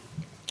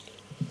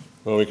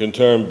Well, we can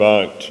turn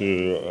back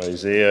to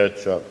Isaiah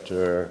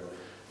chapter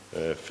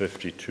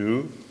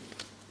 52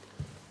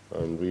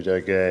 and read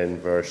again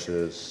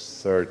verses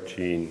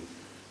 13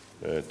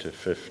 to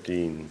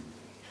 15.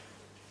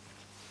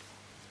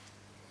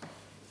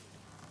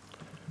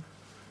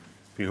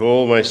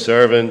 Behold, my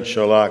servant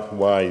shall act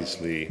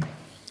wisely.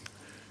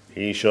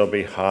 He shall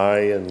be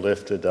high and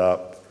lifted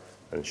up,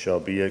 and shall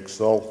be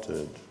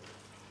exalted.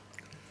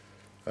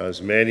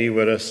 As many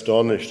were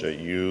astonished at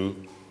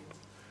you,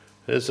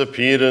 his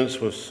appearance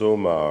was so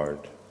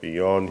marred,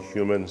 beyond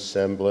human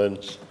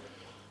semblance,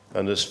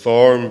 and his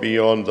form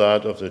beyond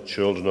that of the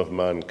children of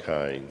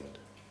mankind.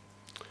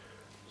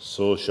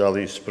 So shall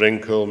he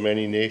sprinkle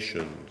many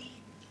nations.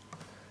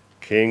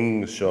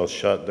 Kings shall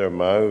shut their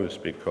mouths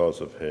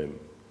because of him.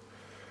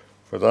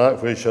 For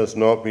that which has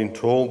not been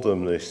told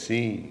them they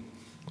see,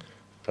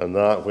 and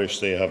that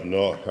which they have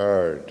not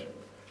heard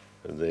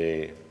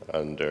they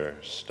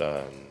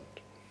understand.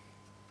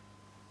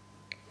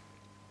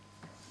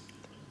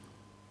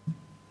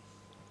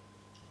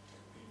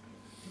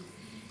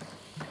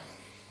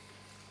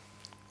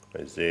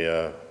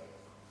 Isaiah,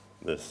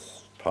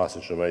 this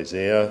passage from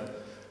Isaiah,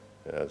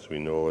 as we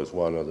know, is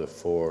one of the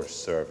four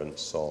servant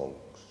songs.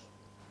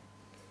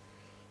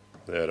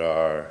 There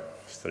are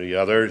three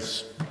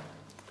others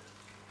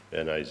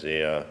in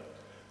Isaiah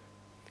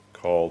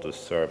called as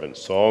servant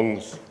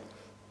songs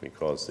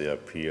because they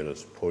appear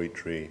as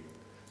poetry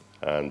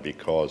and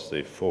because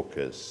they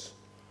focus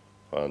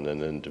on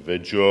an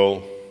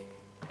individual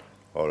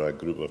or a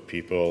group of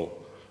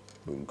people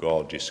whom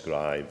God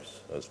describes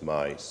as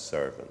my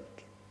servant.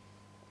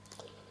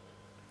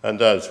 And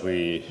as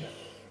we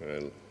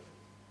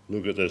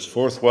look at this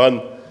fourth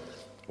one,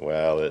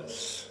 well,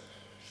 it's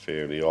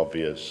fairly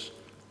obvious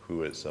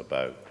who it's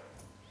about.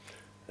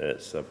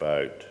 It's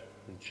about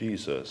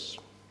Jesus.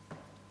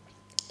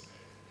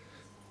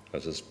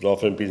 As has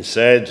often been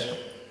said,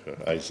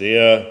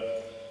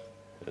 Isaiah,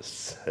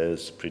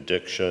 his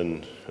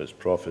prediction, his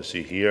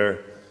prophecy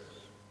here,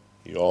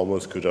 he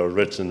almost could have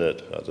written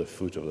it at the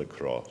foot of the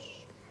cross,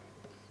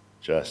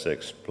 just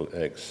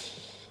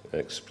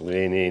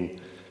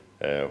explaining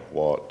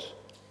what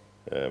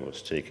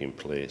was taking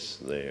place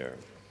there.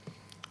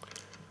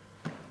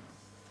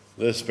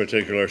 This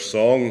particular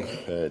song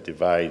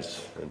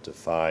divides into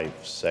 5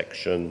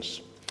 sections,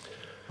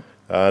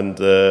 and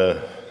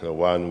the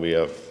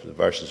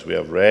verses we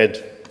have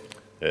read,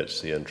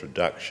 it's the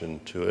introduction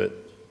to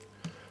it,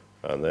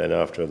 and then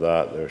after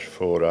that there's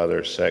 4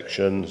 other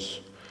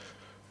sections,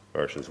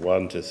 verses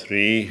 1 to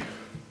 3,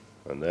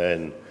 and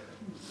then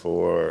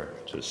 4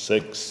 to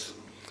 6,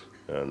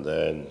 and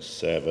then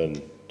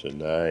 7 to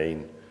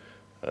 9,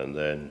 and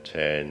then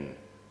 10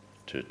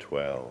 to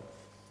 12.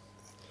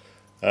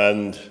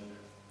 And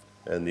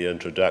in the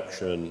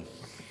introduction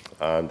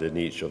and in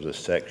each of the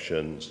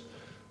sections,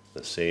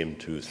 the same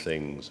 2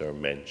 things are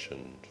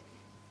mentioned.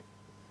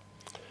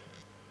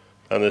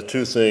 And the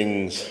 2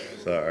 things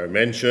that are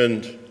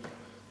mentioned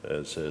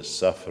is his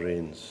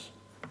sufferings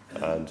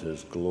and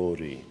his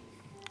glory.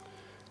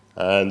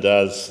 And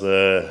as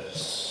the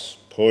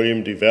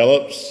poem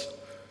develops,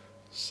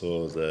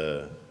 so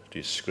the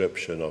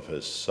description of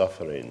his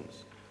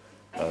sufferings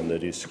and the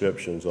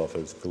descriptions of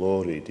his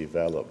glory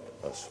develop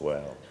as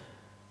well.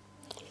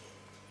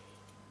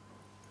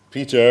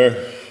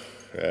 Peter,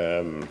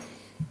 in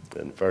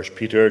 1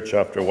 Peter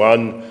chapter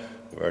 1,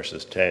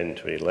 verses 10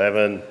 to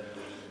 11,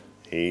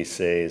 he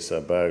says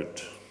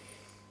about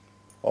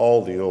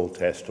all the Old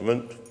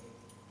Testament,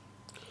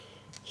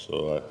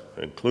 so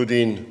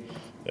including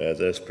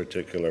this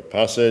particular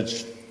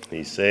passage,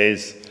 he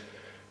says,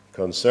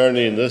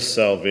 concerning this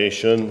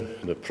salvation,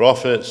 the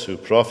prophets who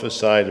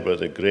prophesied about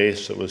the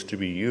grace that was to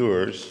be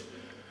yours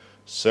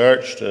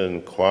searched and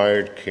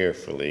inquired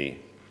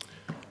carefully,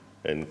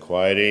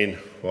 inquiring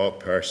what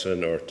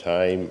person or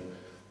time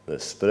the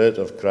Spirit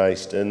of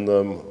Christ in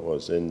them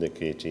was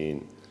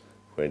indicating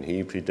when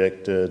he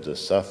predicted the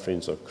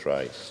sufferings of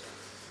Christ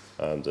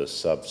and the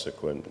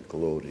subsequent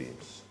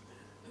glories.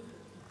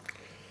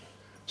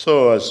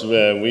 So as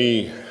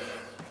we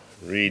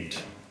read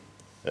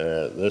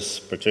this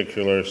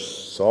particular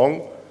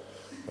song,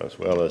 as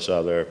well as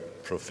other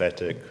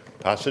prophetic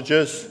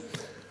passages,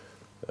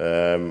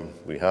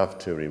 we have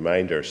to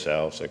remind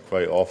ourselves that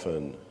quite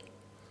often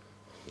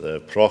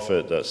the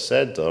prophet that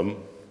said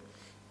them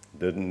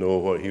didn't know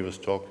what he was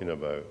talking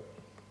about.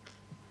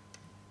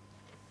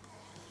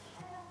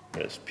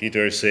 As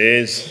Peter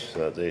says,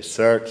 that they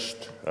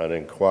searched and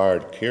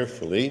inquired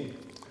carefully,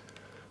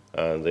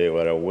 and they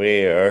were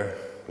aware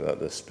that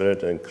the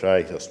Spirit of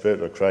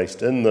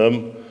Christ in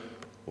them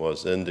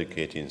was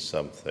indicating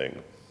something.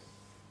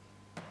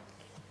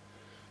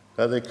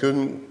 That they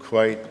couldn't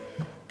quite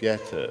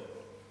get it.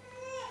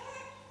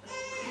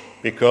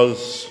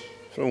 Because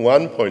from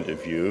one point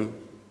of view,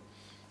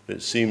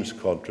 it seems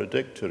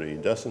contradictory,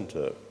 doesn't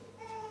it?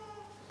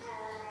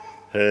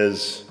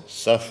 His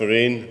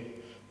suffering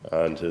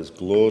and his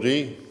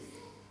glory,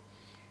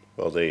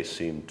 well, they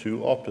seem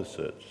two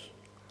opposites.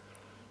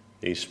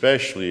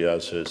 especially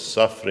as his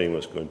suffering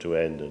was going to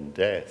end in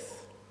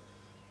death.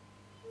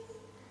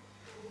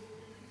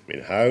 I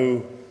mean,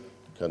 how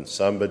can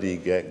somebody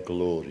get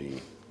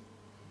glory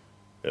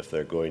if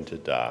they're going to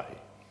die?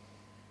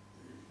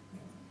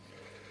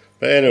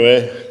 But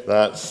anyway,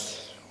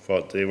 that's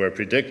what they were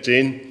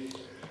predicting,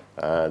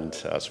 and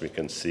as we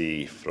can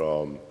see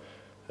from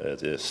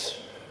this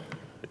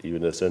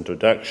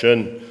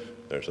introduction,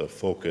 there's a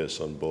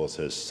focus on both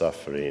his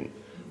suffering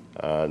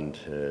and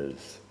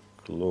his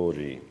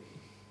glory.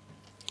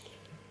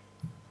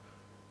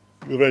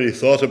 We've already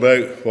thought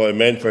about what it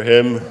meant for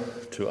him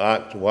to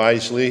act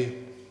wisely,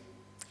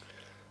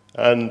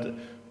 and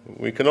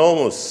we can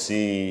almost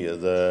see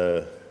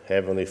the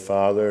Heavenly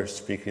Father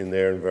speaking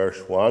there in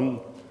verse 1,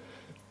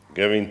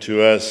 giving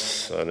to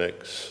us an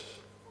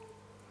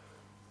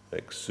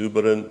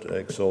exuberant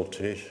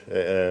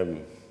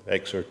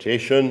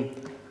exhortation,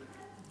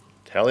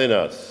 telling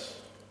us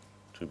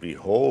to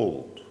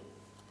behold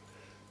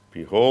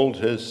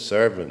his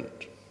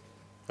servant,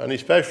 and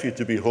especially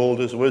to behold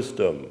his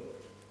wisdom.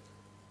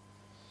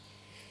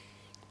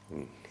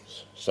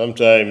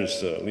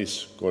 Sometimes, at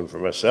least going for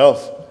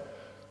myself,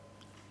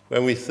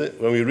 when we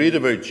read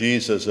about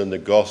Jesus in the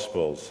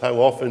Gospels,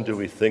 how often do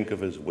we think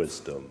of his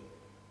wisdom?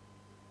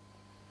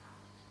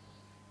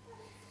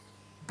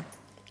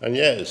 And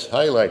yet it's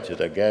highlighted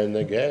again and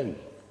again.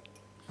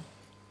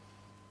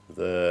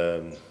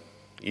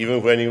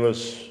 Even when he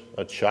was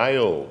a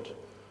child,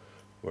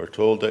 we're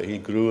told that he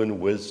grew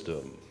in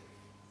wisdom.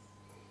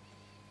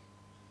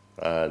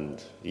 And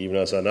even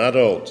as an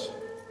adult,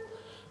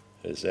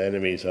 his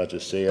enemies had to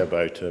say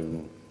about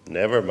him,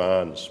 "Never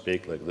man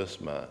spake like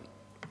this man."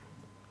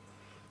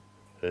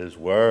 His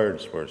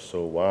words were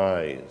so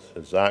wise,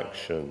 his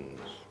actions,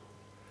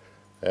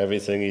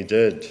 everything he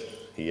did,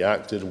 he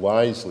acted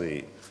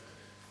wisely.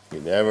 He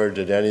never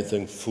did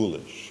anything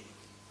foolish.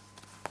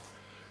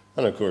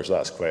 And of course,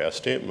 that's quite a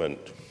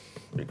statement,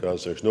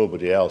 because there's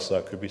nobody else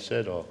that could be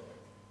said of.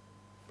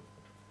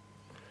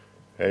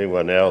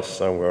 Anyone else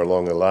somewhere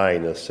along the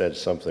line has said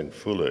something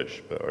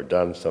foolish or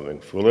done something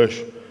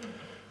foolish.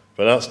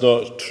 But that's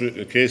not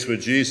the case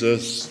with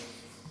Jesus.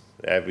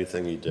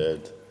 Everything he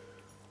did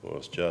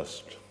was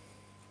just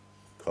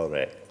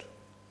correct,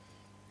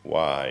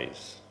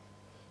 wise.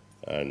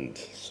 And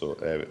so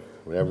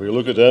whenever we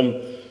look at him,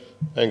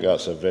 I think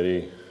that's a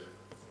very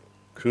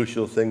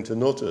crucial thing to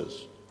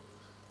notice.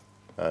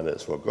 And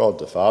it's what God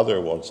the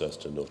Father wants us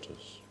to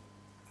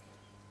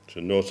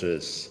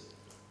notice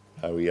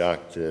how he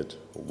acted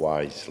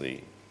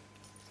wisely.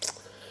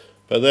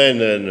 But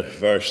then in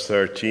verse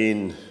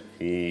 13,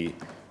 the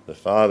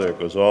Father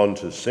goes on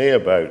to say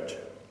about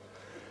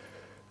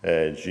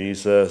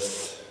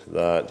Jesus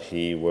that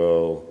he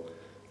will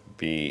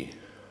be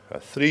a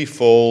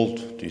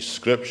threefold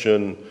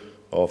description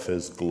of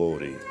his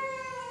glory.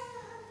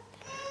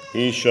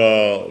 He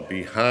shall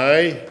be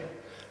high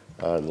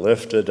and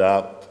lifted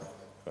up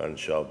and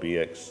shall be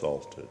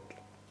exalted.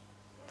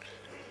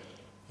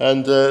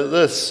 And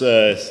this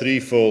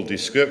threefold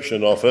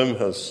description of him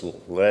has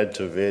led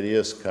to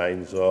various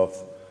kinds of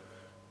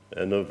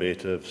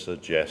innovative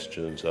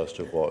suggestions as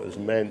to what is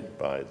meant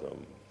by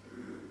them.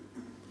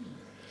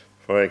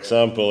 For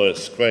example,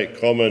 it's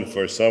quite common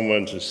for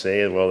someone to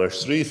say, well,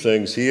 there's three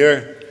things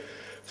here.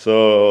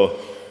 So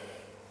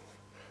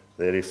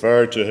they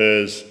refer to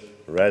his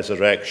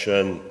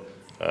resurrection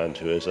and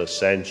to his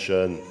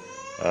ascension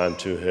and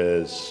to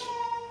his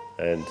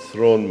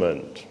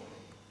enthronement.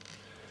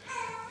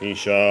 He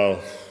shall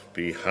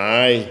be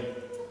high,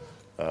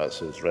 that's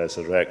his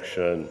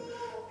resurrection.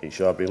 He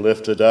shall be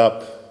lifted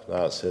up,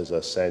 that's his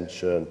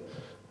ascension.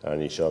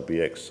 And he shall be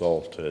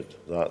exalted,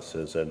 that's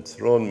his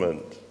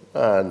enthronement.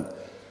 And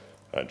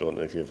I don't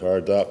know if you've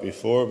heard that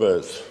before, but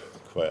it's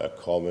quite a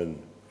common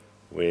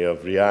way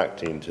of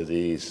reacting to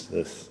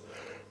this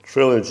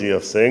trilogy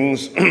of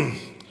things.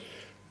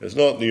 It's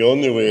not the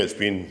only way it's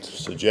been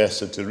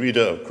suggested to read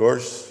it, of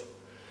course.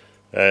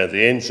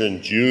 The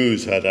ancient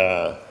Jews had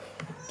a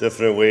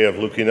different way of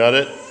looking at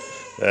it.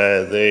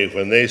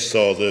 When they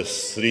saw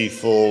this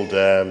threefold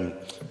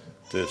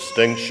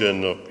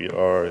distinction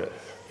or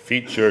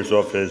features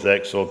of his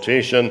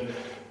exaltation,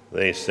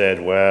 they said,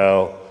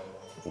 well,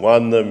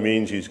 one that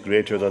means he's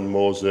greater than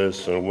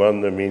Moses, and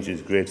one that means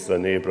he's greater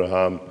than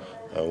Abraham,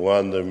 and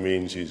one that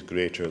means he's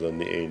greater than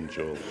the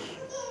angels.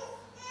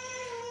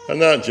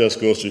 And that just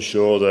goes to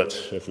show that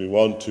if we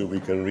want to, we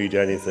can read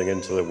anything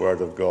into the Word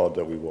of God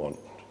that we want.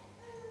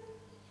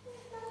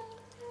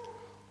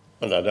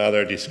 And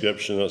another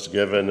description that's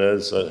given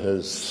is that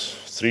his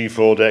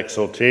threefold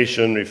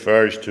exaltation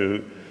refers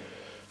to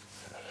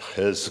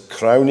his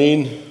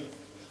crowning,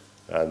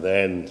 and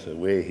then the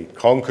way he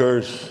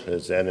conquers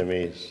his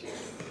enemies,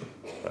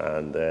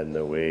 and then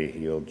the way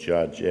he'll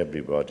judge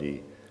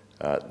everybody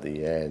at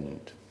the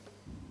end.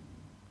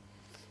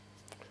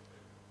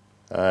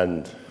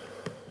 And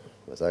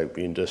without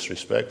being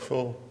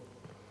disrespectful,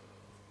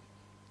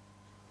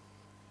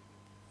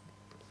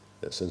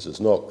 since it's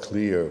not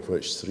clear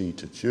which three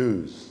to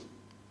choose,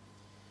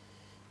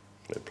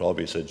 it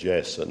probably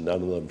suggests that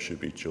none of them should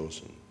be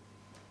chosen.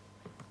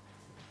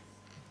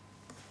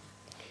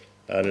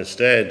 And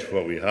instead,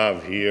 what we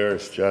have here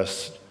is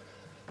just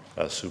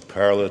a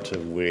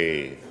superlative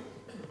way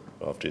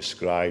of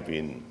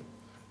describing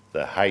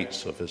the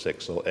heights of his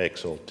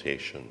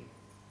exaltation.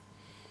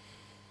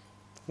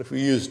 If we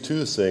use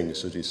two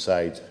things to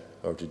decide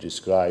or to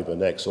describe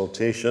an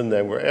exaltation,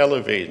 then we're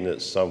elevating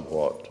it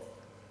somewhat.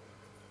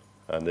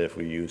 And if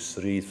we use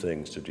three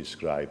things to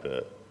describe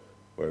it,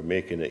 we're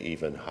making it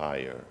even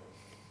higher.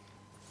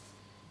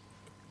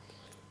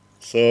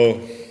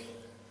 So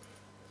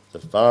the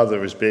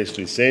Father is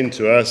basically saying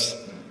to us,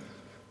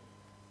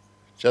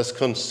 just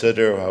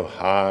consider how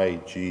high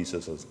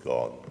Jesus has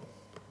gone.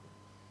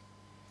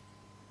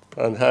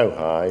 And how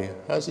high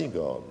has he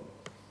gone?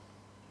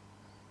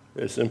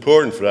 It's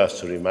important for us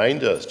to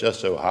remind us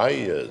just how high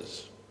he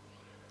is.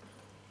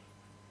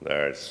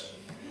 There's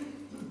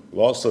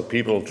lots of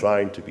people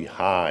trying to be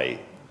high.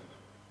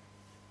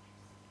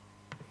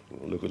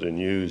 Look at the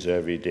news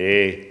every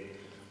day.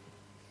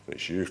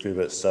 It's usually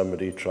about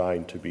somebody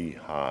trying to be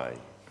high.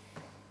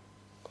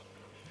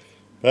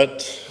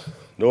 But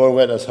no one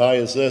went as high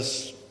as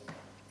this,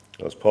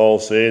 as Paul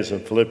says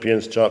in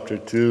Philippians chapter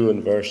 2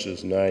 and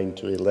verses 9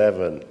 to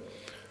 11.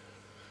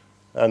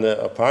 And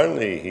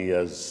apparently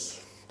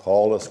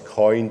Paul has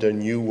coined a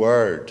new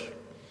word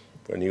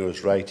when he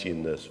was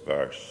writing this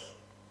verse.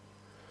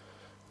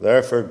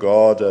 Therefore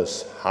God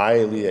has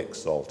highly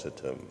exalted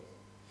him.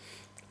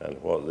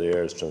 And what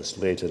there is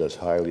translated as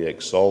highly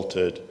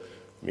exalted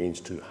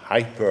means to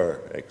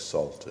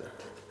hyper-exalted.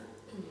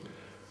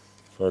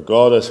 For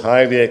God has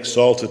highly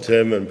exalted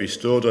him and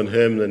bestowed on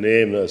him the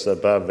name that is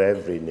above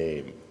every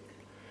name.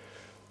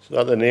 So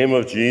at the name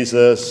of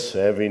Jesus,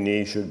 every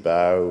knee should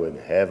bow in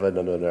heaven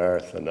and on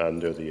earth and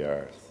under the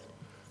earth,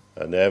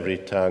 and every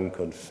tongue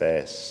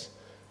confess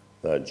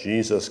that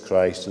Jesus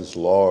Christ is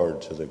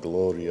Lord, to the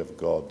glory of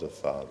God the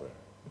Father.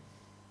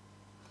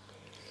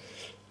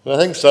 And I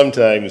think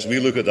sometimes we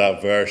look at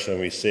that verse and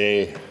we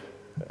say,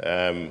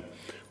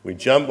 we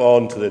jump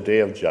on to the day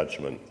of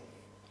judgment,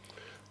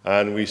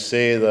 and we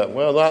say that,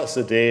 well, that's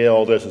the day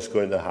all this is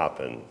going to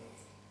happen.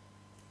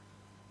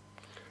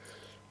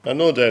 And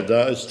no doubt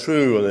that is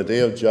true. On the day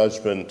of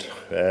judgment,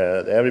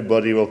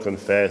 everybody will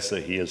confess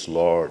that he is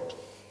Lord.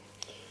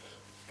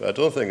 But I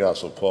don't think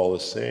that's what Paul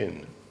is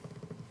saying.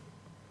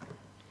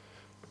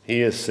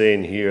 He is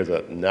saying here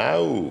that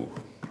now,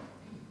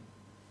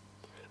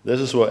 this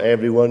is what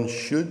everyone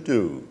should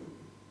do.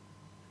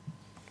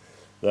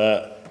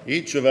 That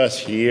each of us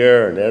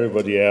here and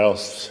everybody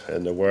else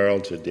in the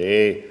world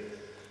today,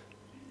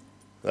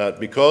 that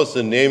because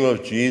the name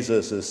of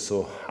Jesus is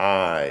so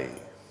high,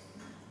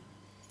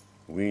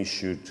 we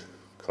should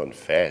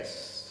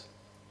confess.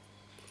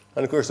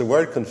 And of course, the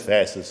word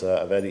confess is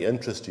a very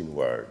interesting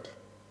word,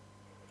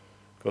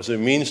 because it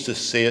means to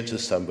say it to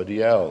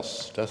somebody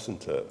else,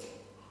 doesn't it?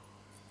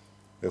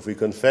 If we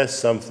confess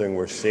something,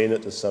 we're saying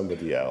it to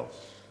somebody else.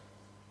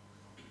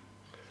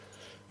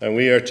 And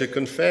we are to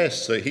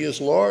confess that he is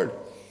Lord.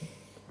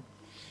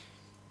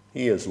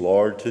 He is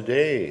Lord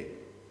today,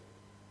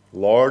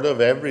 Lord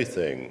of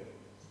everything.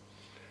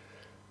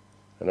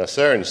 In a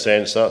certain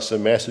sense, that's the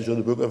message of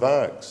the book of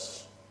Acts.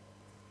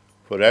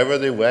 Wherever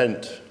they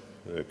went,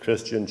 the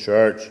Christian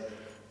church,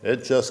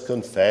 it just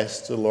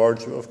confessed the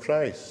Lordship of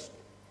Christ.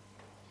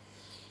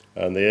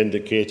 And they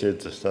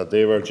indicated that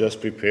they were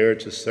just prepared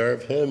to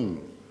serve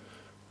him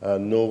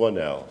and no one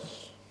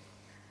else.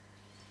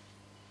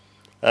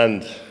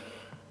 And I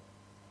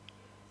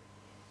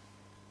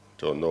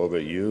don't know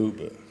about you,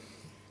 but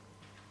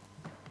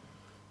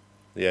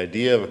the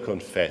idea of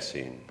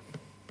confessing,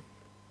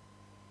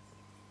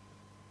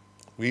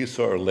 we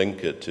sort of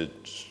link it to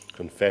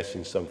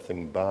confessing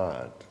something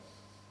bad.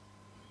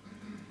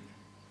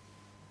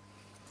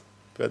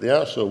 But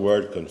the actual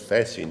word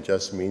confessing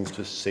just means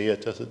to say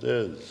it as it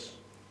is.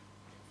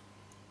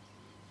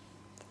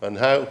 And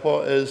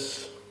what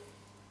is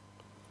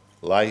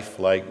life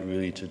like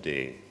really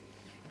today?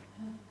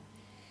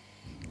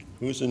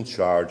 Who's in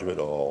charge of it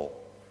all?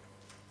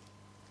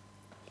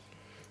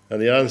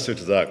 And the answer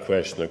to that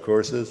question, of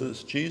course, is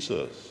it's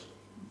Jesus.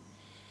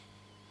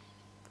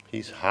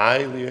 He's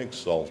highly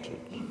exalted,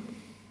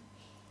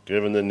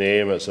 given the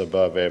name that's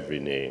above every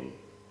name.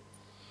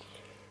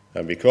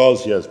 And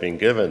because he has been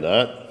given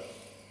that,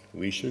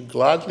 we should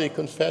gladly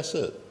confess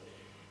it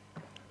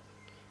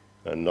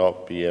and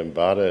not be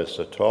embarrassed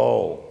at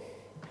all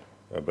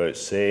about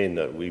saying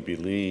that we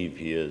believe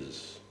he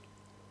is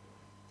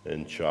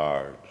in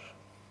charge.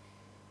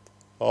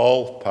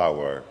 All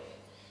power,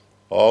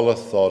 all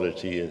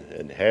authority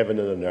in heaven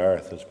and on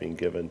earth has been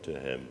given to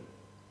him.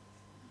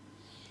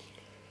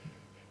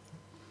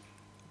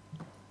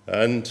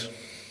 And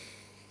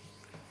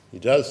he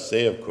does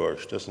say, of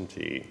course, doesn't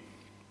he,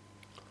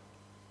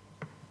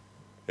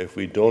 if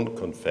we don't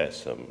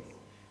confess him,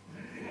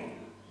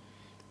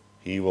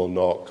 he will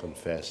not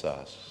confess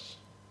us.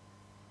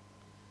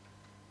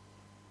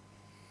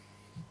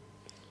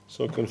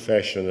 So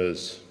confession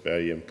is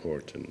very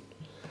important.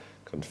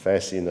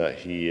 Confessing that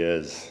he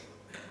is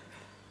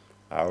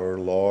our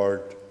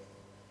Lord,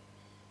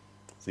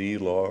 the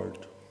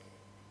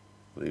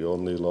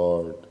only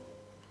Lord,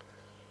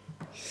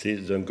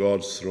 seated on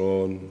God's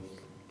throne,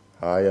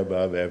 high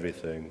above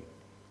everything.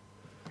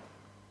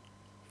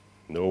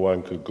 No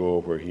one could go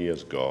where he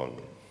has gone.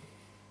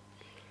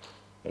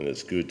 And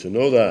it's good to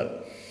know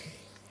that.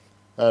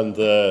 And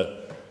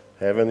the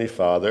Heavenly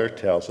Father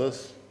tells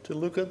us to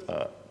look at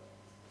that.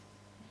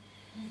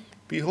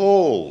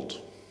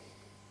 Behold.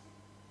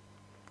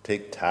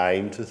 Take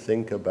time to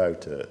think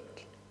about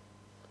it.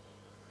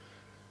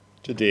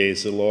 Today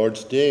is the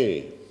Lord's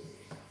Day.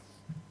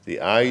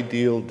 The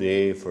ideal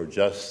day for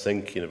just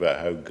thinking about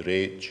how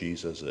great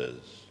Jesus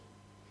is.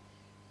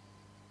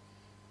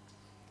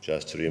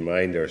 Just to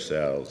remind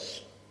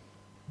ourselves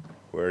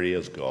where he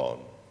has gone.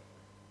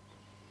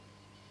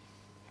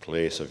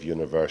 Place of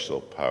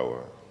universal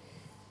power.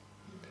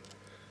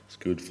 It's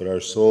good for our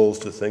souls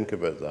to think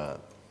about that.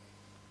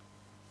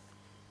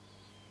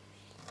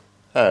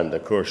 And,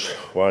 of course,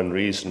 one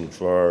reason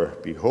for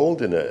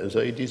beholding it is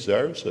that he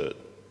deserves it.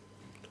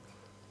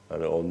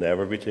 And it will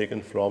never be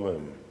taken from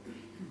him.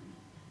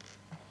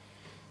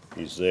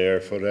 He's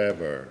there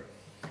forever.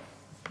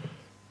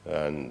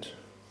 And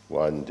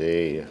one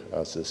day,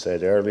 as I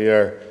said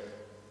earlier,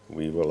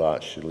 we will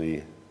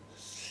actually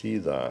see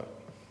that.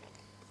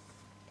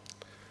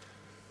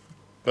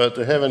 But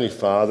the Heavenly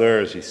Father,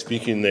 as he's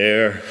speaking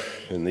there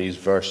in these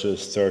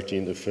verses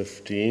 13 to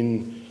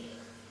 15,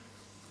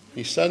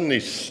 he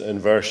suddenly, in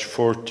verse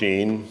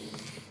 14,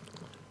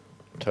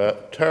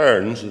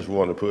 turns, as we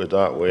want to put it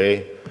that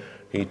way,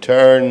 he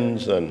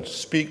turns and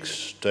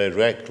speaks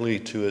directly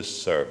to his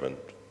servant.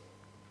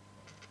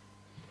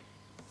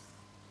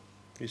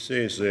 He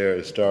says there at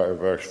the start of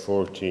verse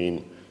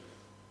 14,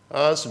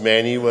 as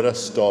many were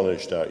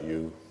astonished at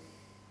you.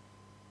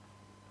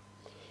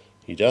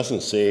 He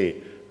doesn't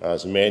say,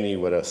 as many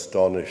were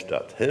astonished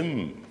at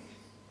him,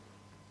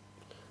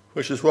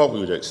 which is what we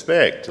would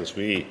expect as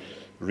we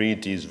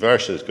read these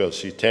verses,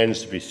 because he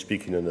tends to be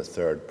speaking in the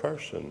third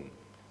person.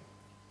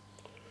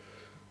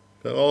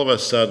 But all of a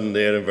sudden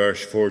there in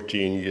verse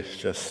 14, he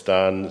just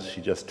stands, he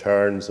just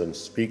turns and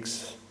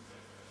speaks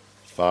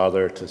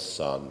Father to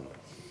Son.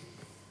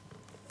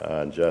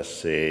 And just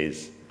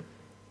says,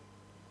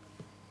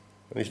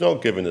 and he's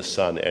not giving the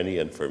Son any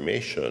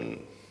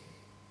information.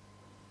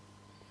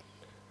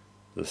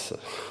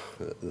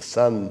 The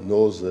Son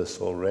knows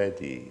this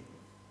already.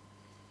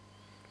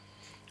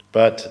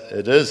 But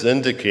it is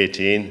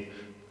indicating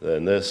that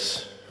in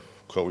this,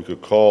 what we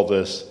could call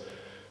this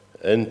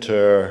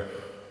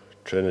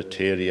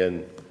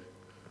inter-Trinitarian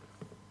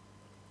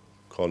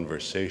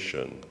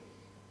conversation,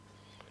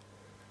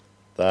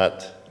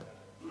 that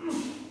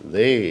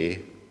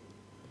they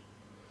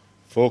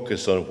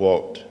focus on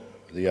what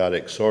they are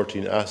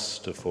exhorting us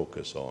to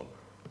focus on.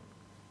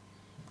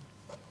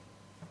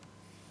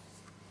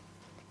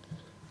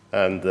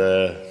 And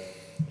the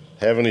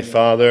Heavenly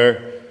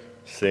Father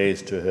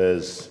says to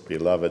his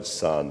beloved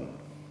Son,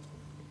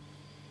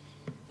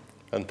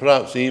 and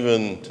perhaps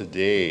even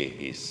today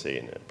he's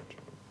saying it,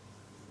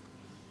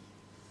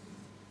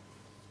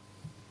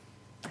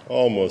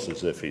 almost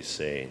as if he's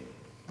saying,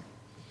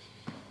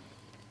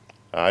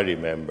 I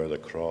remember the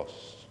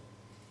cross.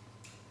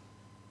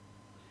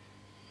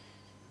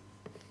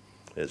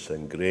 It's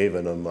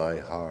engraven on my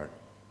heart.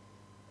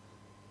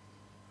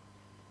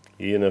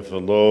 Even if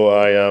although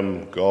I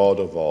am God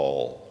of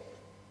all,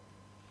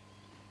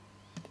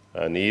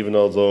 and even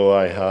although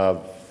I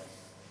have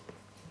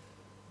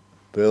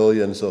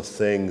billions of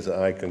things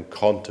that I can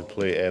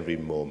contemplate every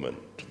moment,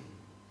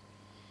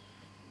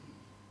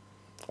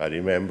 I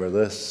remember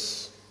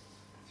this.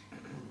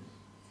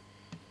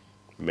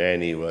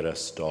 Many were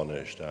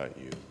astonished at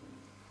you.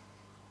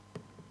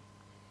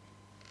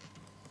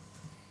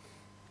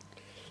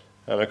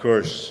 And of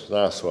course,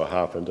 that's what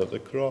happened at the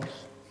cross.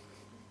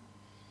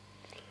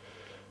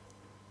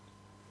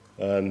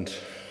 And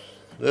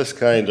this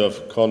kind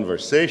of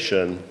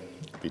conversation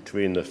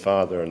between the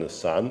Father and the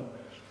Son,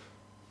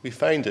 we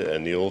find it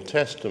in the Old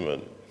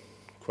Testament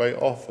quite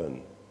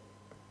often.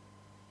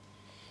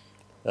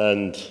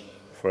 And,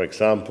 for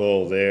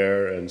example,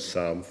 there in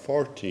Psalm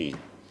 40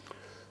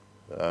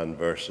 and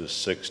verses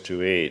 6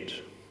 to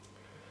 8,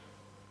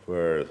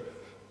 where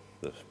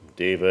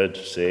David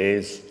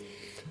says,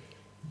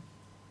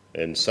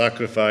 in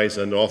sacrifice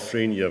and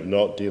offering you have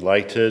not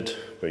delighted,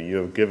 but you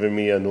have given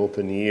me an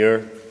open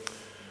ear.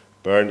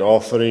 Burnt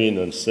offering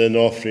and sin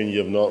offering you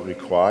have not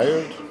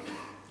required.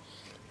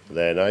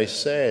 Then I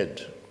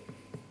said,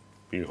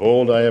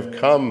 behold, I have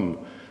come.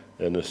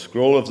 In the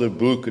scroll of the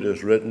book it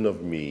is written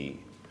of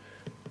me.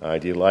 I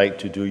delight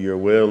to do your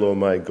will, O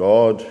my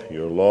God.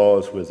 Your law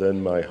is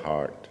within my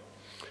heart.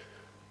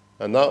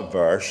 And that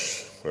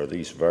verse, or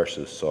these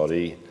verses,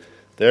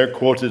 they're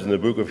quoted in the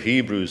book of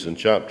Hebrews in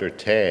chapter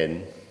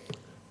 10.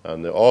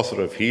 And the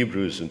author of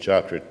Hebrews in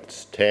chapter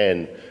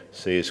 10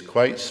 says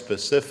quite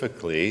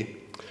specifically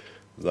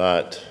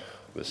that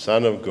the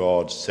Son of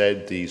God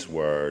said these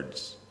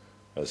words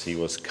as he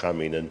was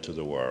coming into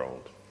the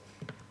world.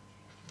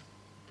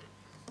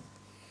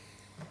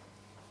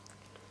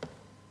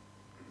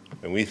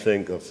 When we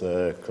think of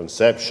the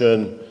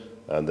conception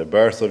and the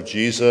birth of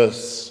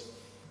Jesus,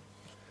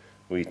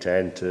 we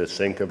tend to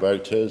think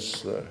about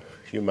his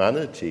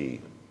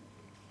humanity,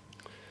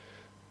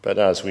 But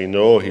as we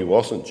know, he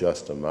wasn't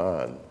just a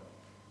man.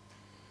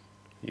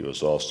 He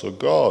was also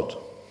God.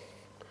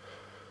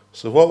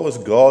 So what was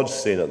God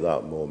saying at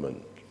that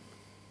moment?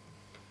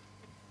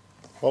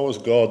 What was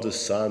God the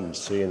Son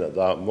saying at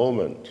that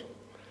moment?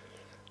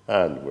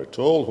 And we're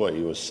told what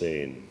he was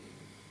saying.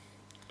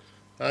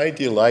 I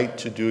delight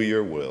to do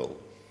your will.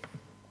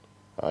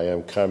 I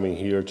am coming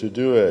here to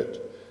do it.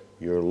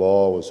 Your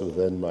law was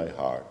within my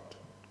heart.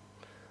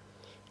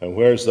 And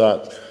where's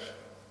that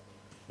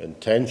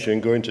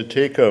intention going to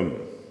take him?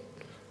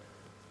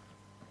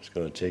 It's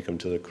going to take him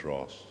to the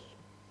cross.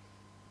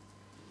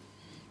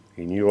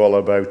 He knew all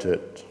about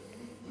it,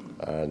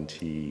 and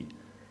he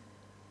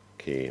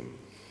came.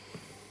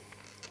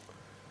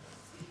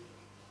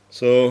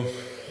 So,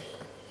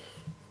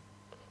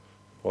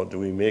 what do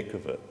we make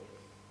of it?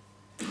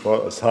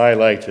 What is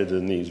highlighted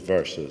in these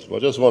verses? Well,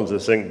 I just want to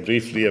think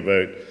briefly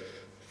about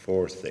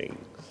 4 things.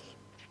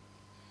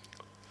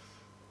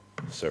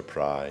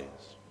 Surprise.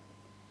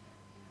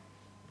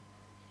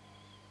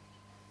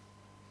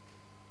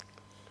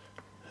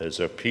 His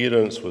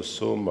appearance was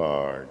so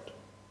marred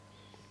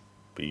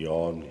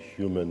beyond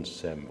human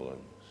semblance.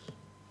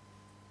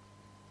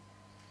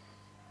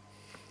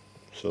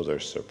 So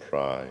there's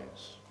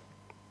surprise.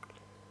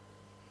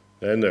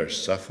 Then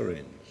there's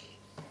sufferings.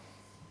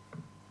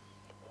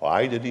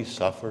 Why did he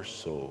suffer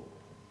so?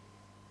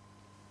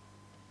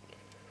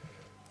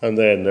 And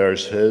then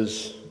there's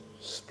his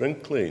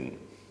sprinkling.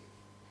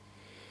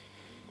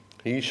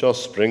 He shall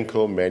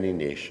sprinkle many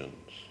nations.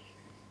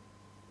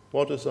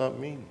 What does that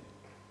mean?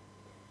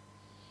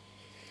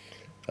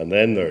 And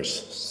then there's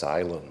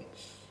silence.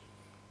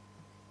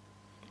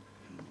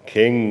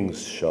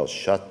 Kings shall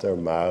shut their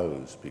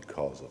mouths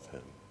because of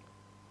him.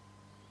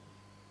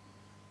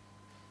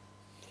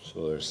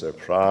 So there's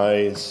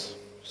surprise,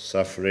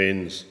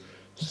 sufferings,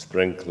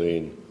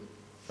 sprinkling,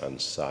 and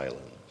silence.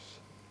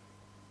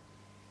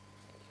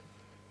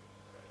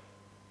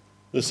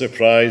 The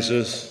surprise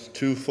is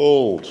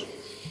twofold.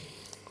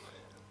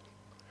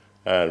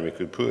 And we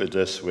could put it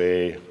this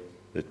way,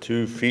 the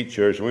 2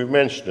 features, and we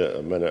mentioned it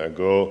a minute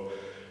ago,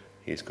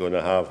 he's going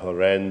to have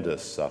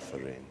horrendous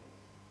suffering.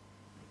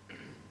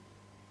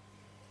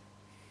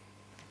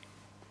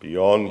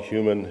 Beyond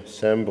human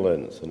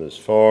semblance, and his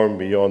form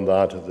beyond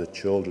that of the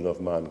children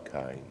of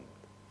mankind.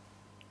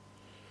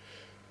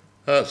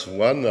 That's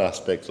one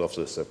aspect of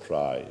the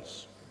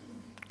surprise.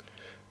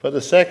 But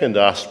the second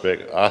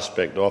aspect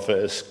of it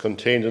is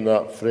contained in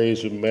that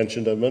phrase we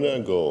mentioned a minute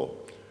ago.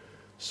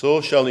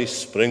 So shall he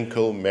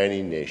sprinkle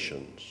many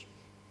nations.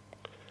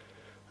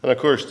 And of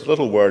course, the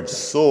little word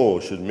so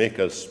should make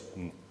us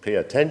pay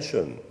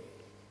attention.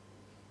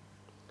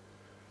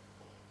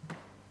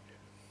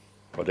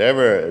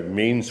 Whatever it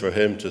means for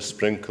him to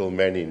sprinkle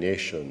many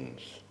nations,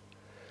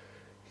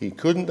 he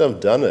couldn't have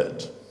done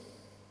it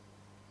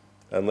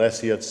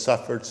unless he had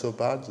suffered so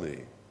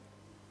badly.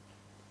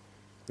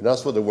 And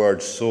that's what the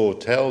word so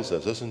tells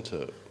us, isn't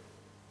it?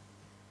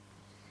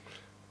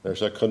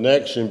 There's a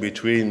connection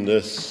between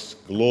this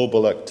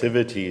global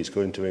activity he's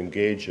going to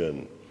engage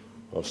in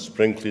of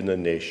sprinkling the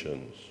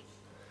nations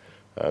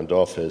and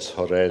of his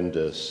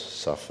horrendous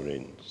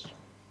sufferings.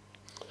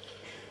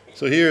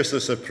 So here's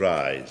the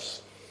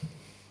surprise.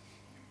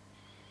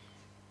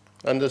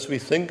 And as we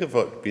think of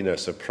it being a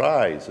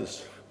surprise,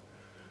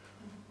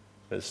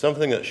 it's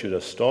something that should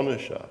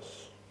astonish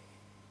us.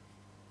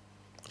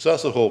 Because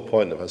that's the whole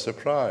point of a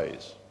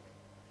surprise.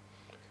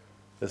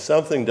 If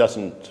something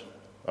doesn't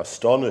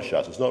astonish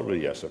us, it's not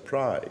really a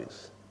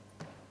surprise.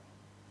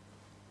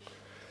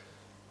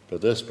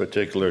 But this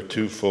particular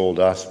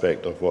twofold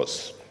aspect of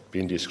what's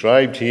been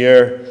described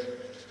here,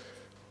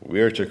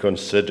 we're to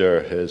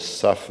consider his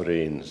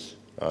sufferings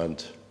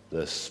and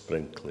this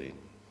sprinkling.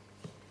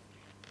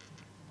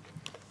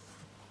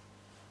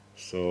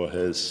 So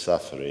his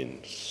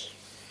sufferings.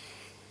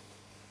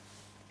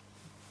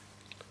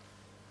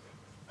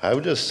 How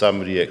does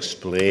somebody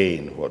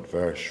explain what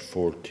verse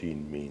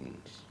 14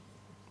 means?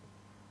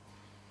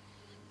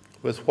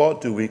 With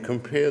what do we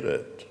compare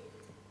it?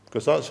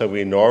 Because that's how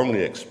we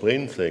normally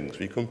explain things.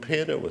 We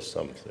compare it with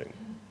something.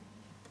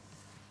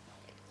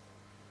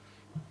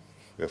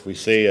 If we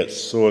say it's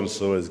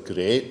so-and-so is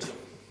great,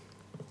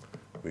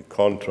 we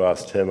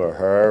contrast him or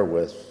her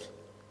with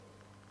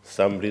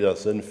somebody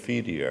that's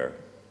inferior.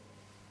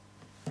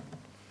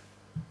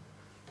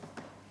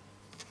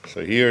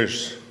 So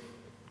here's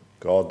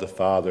God the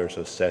Father's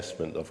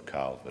assessment of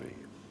Calvary,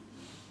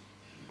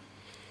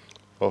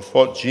 of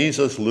what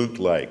Jesus looked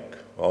like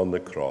on the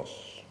cross.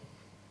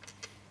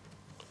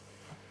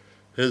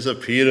 His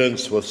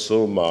appearance was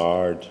so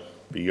marred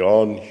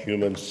beyond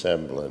human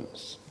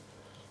semblance,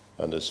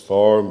 and his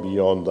form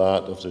beyond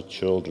that of the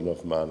children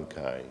of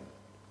mankind.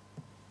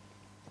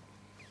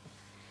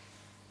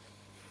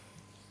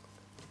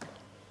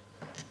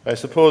 I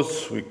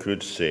suppose we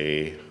could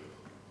say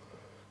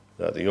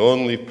that the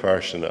only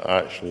person that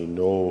actually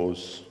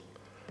knows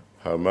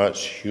how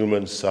much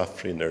human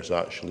suffering there's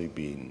actually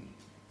been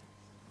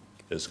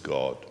is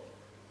God.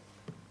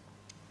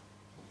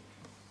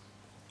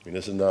 I mean,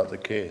 isn't that the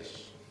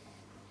case?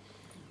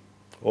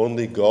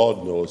 Only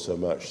God knows how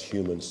much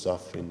human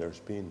suffering there's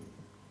been.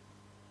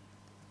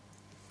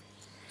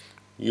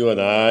 You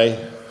and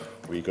I,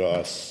 we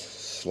got a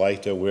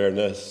slight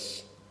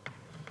awareness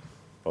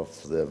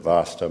of the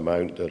vast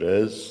amount there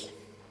is.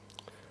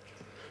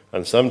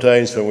 And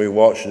sometimes when we're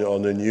watching it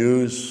on the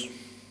news,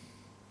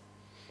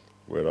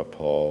 we're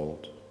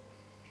appalled.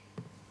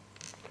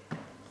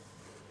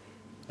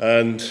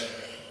 And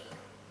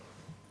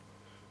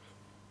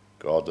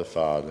God the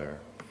Father,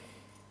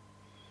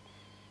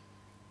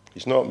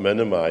 he's not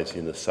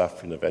minimizing the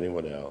suffering of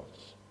anyone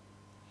else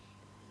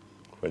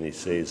when he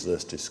says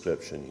this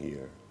description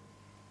here.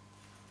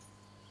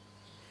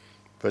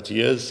 But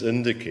he is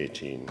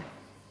indicating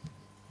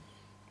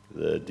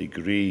the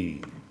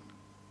degree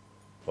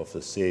of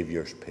the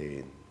Saviour's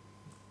pain.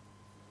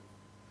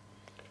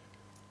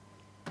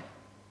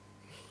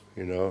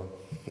 You know,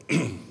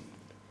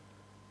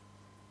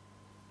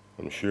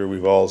 I'm sure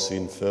we've all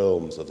seen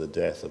films of the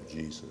death of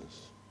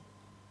Jesus.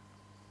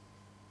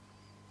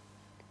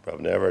 But I've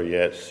never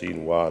yet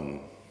seen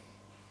one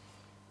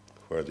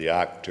where the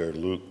actor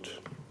looked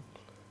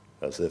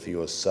as if he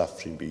was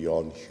suffering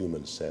beyond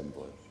human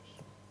semblance.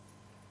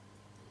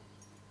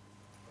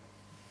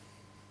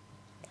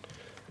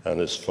 And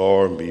his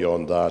form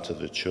beyond that of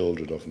the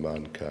children of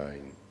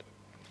mankind.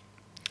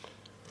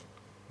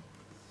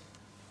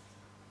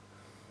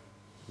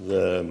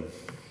 The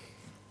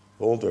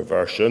older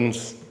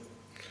versions,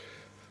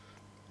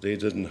 they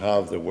didn't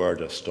have the word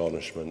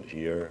astonishment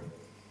here.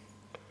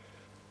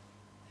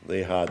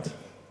 They had a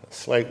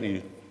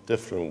slightly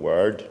different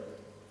word,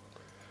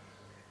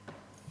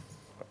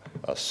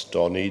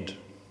 astonied,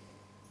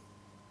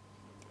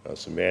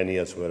 as many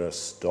as were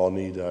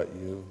astonied at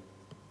you.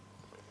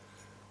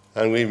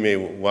 And we may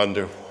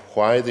wonder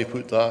why they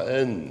put that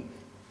in.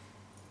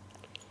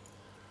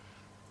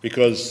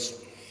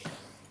 Because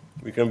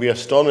we can be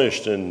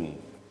astonished with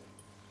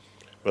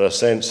a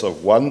sense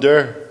of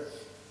wonder,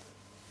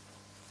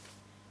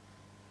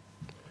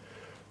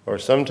 or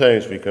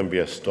sometimes we can be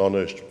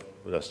astonished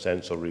with a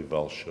sense of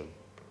revulsion.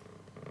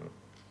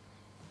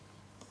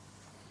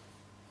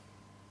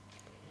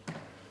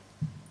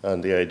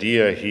 And the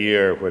idea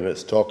here, when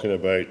it's talking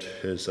about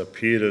his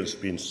appearance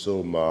being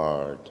so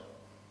marred,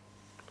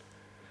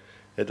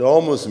 it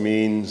almost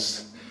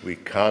means we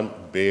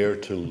can't bear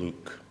to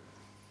look.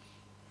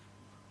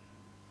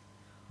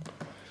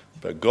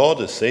 But God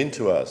is saying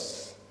to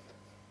us,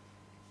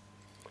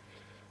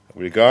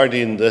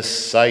 regarding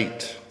this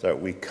sight,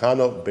 that we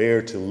cannot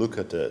bear to look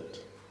at it,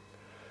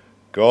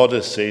 God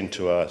is saying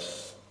to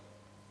us,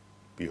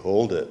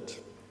 behold it.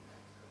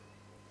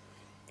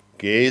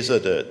 Gaze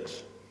at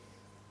it.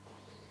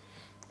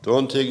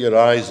 Don't take your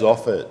eyes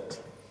off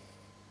it.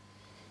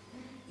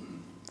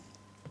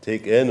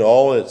 Take in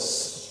all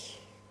its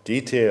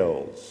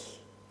details.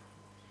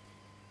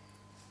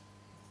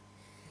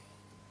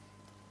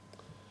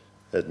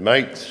 It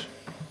might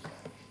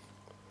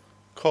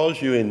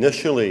cause you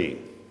initially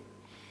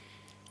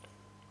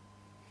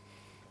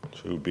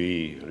to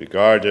be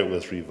regarded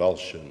with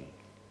revulsion.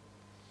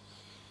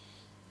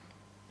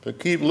 But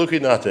keep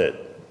looking at it.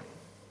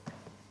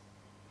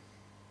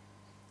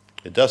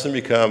 It doesn't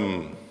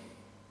become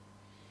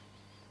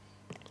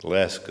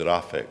less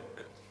graphic,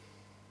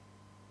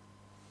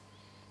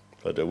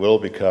 but it will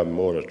become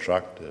more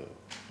attractive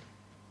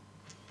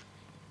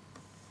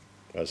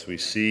as we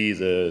see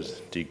the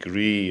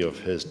degree of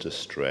his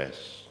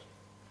distress.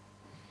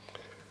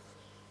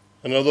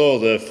 And although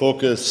the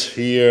focus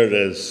here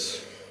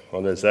is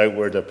on his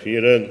outward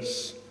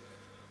appearance,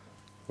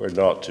 it's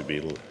not to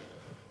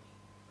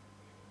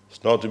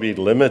be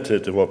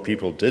limited to what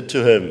people did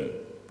to him.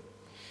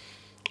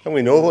 And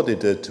we know what they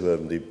did to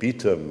him. They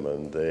beat him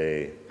and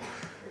they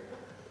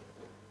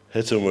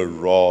hit him with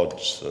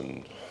rods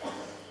and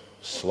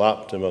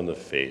slapped him on the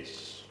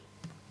face.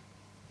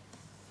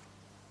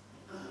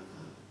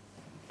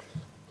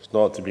 It's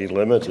not to be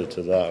limited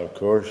to that, of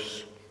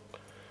course.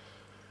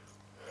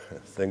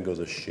 Think of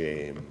the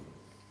shame,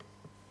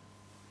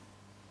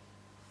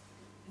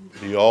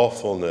 the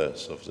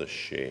awfulness of the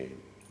shame,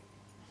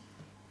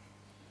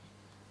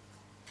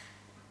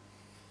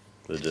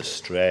 the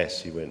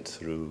distress he went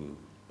through.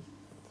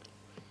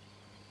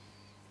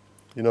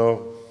 You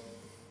know,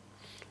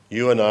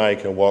 you and I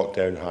can walk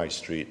down High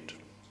Street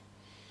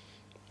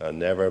and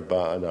never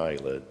bat an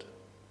eyelid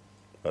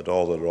at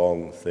all the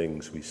wrong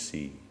things we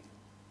see.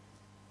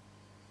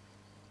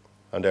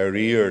 And our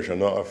ears are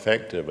not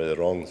affected by the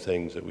wrong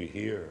things that we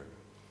hear.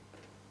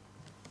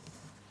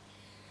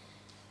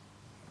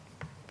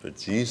 But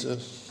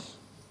Jesus,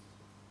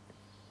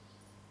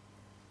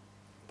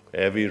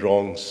 every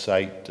wrong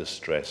sight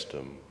distressed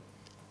him.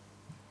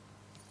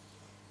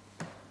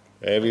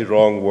 Every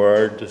wrong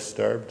word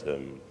disturbed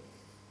him.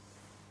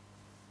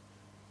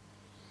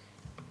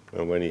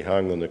 And when he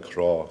hung on the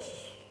cross,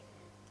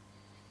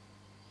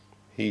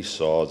 he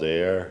saw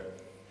there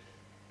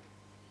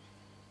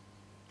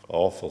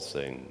awful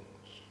things,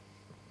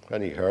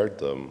 and he heard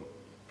them.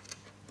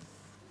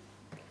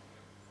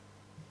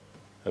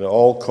 And it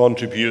all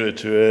contributed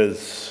to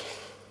his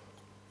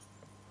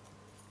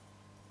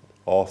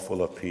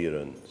awful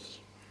appearance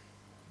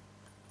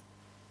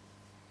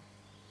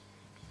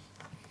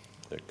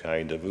that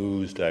kind of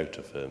oozed out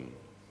of him.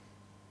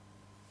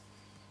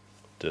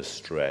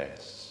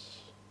 Distress.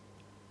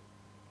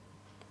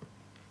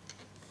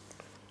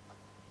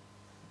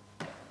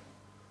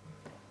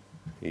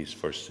 He's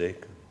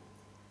forsaken,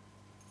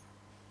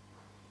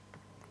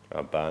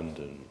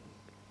 abandoned,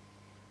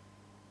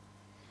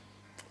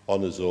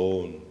 on his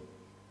own.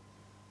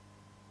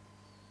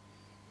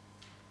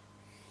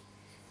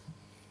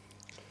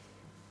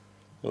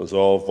 It was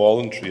all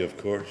voluntary, of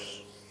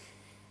course.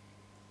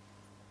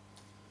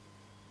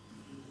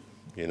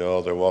 You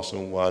know, there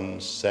wasn't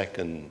 1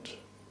 second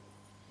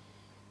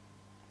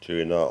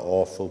during that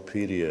awful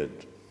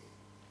period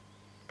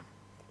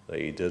that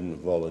he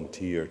didn't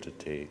volunteer to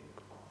take.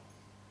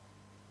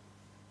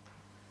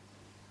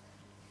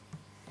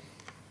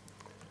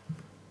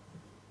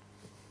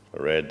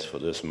 I read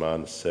what this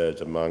man said,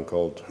 a man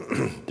called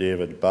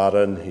David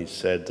Barron. He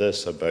said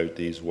this about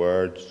these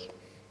words.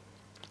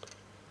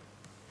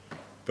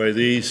 By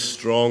these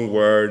strong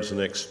words and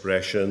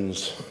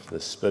expressions, the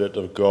Spirit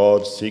of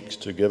God seeks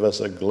to give us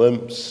a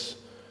glimpse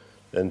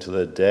into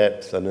the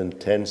depth and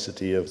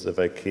intensity of the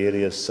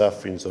vicarious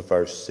sufferings of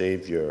our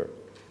Saviour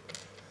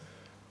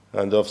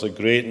and of the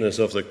greatness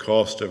of the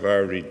cost of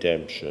our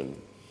redemption.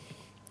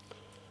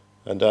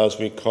 And as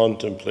we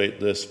contemplate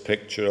this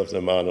picture of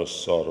the man of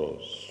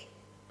sorrows,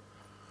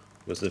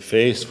 with the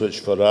face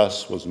which for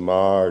us was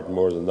marred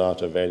more than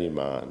that of any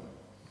man,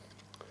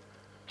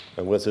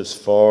 and with his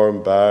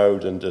form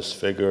bowed and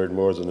disfigured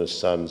more than the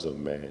sons of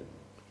men,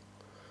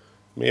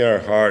 may our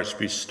hearts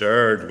be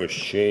stirred with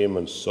shame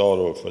and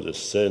sorrow for the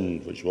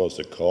sin which was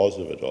the cause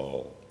of it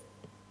all,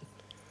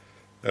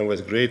 and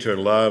with greater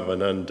love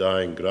and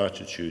undying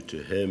gratitude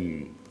to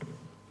him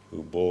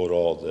who bore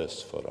all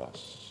this for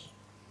us.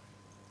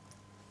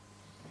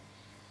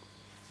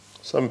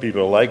 Some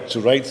people like to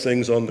write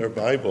things on their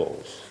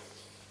Bibles.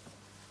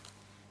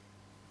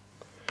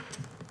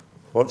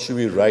 What should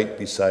we write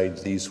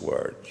besides these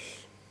words?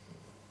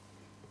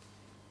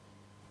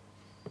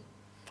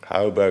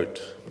 How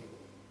about,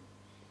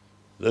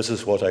 this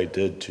is what I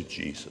did to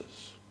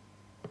Jesus?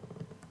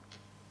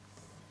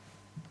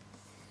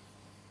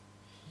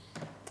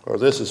 Or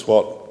this is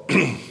what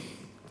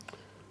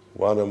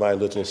one of my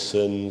little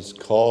sins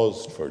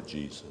caused for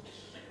Jesus.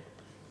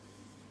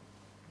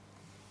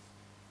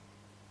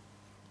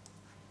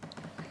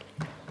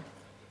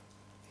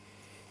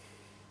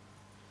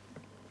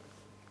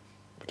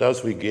 But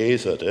as we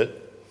gaze at it,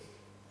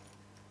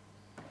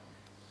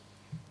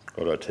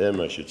 or at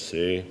him, I should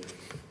say,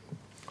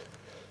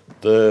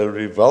 the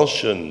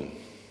revulsion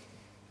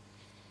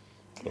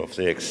of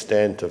the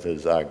extent of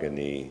his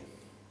agony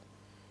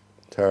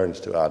turns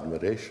to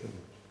admiration.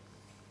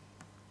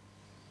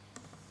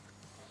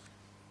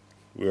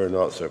 We're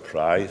not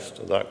surprised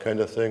at that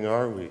kind of thing,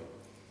 are we?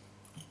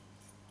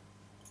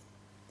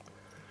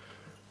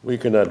 We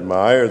can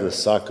admire the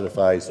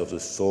sacrifice of the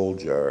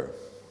soldier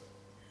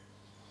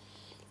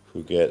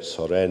who gets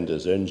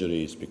horrendous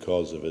injuries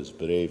because of his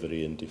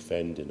bravery in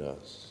defending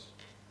us.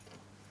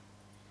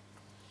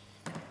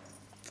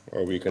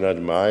 Or we can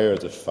admire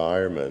the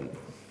fireman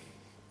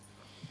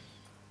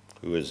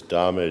who is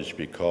damaged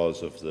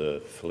because of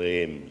the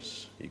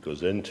flames he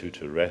goes into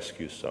to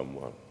rescue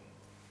someone.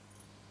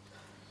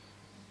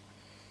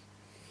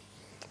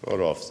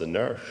 Or of the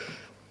nurse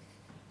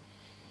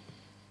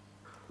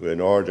who, in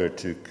order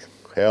to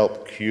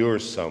help cure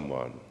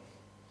someone,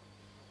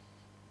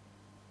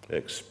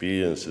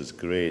 experiences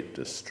great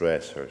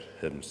distress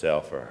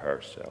himself or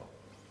herself.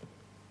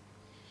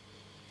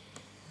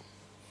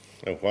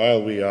 And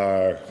while we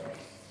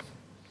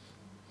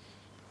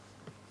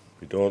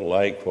don't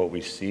like what we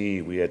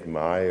see, we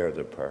admire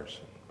the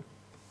person.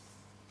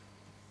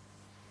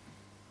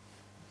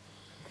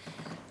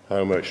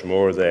 How much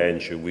more then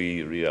should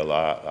we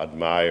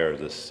admire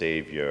the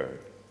Savior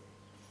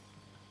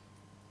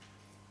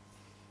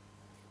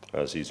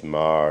as he's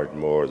marred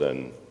more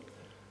than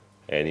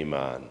any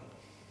man?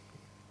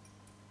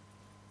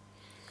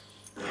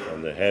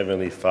 And the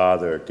Heavenly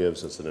Father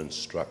gives us an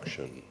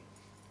instruction.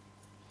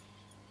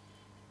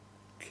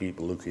 Keep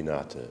looking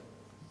at it.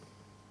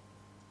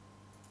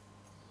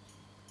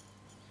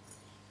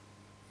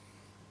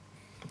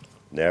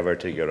 Never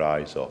take your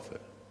eyes off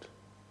it.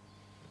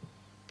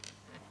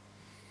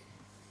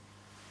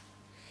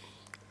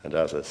 And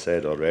as I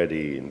said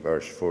already in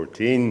verse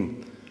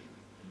 14,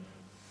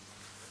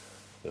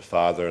 the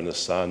Father and the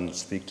Son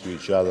speak to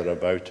each other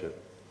about it.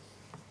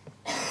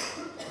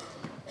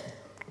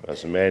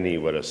 As many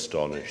were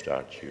astonished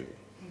at you.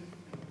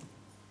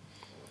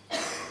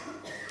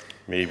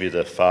 Maybe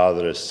the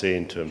Father is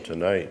saying to him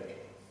tonight,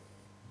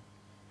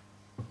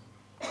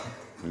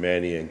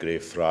 many in Grey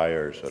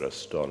Friars are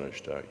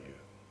astonished at you.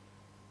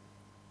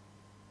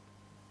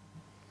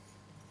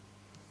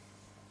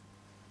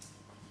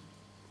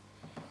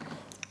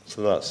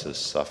 So that's his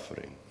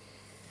suffering.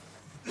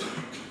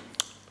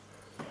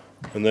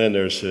 And then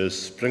there's his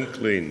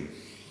sprinkling.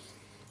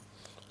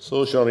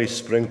 So shall he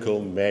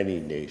sprinkle many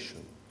nations.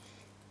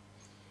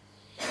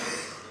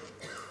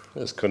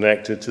 is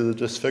connected to the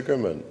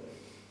disfigurement.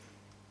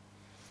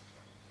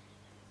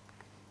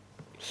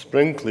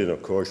 Sprinkling,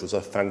 of course, was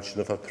a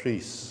function of a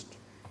priest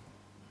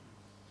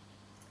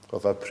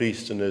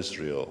in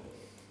Israel.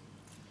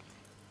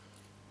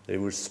 They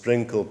would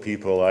sprinkle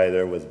people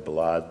either with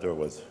blood or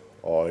with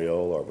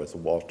oil or with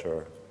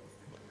water,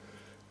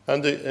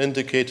 and it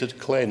indicated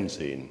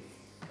cleansing.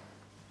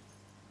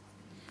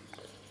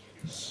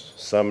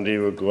 Somebody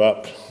would go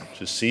up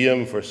to see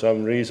him for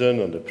some reason,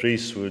 and the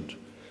priest would,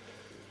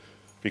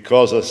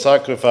 because a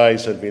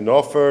sacrifice had been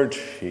offered,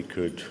 he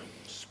could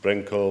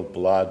sprinkle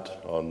blood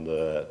on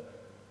the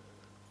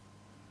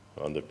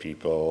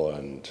people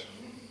and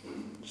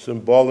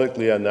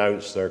symbolically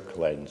announce their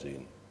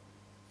cleansing.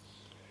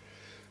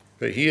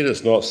 But here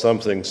it's not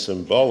something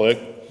symbolic.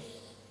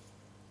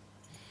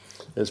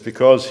 It's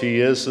because he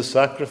is the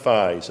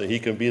sacrifice, that he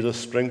can be the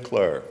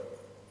sprinkler.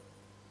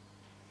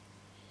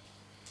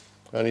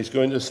 And he's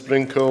going to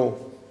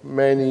sprinkle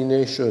many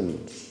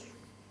nations.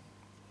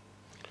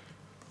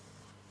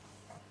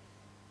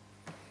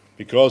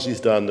 Because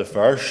he's done the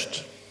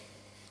first,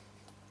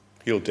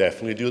 he'll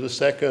definitely do the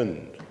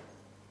second.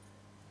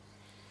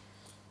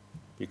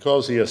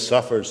 Because he has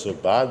suffered so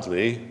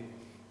badly,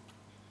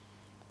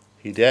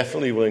 he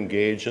definitely will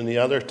engage in the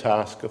other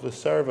task of the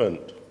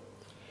servant.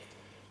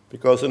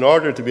 Because in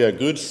order to be a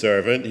good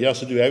servant, he has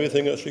to do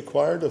everything that's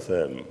required of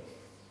him.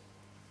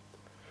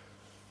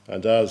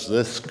 And as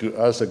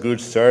a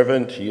good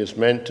servant, he is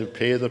meant to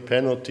pay the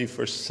penalty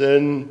for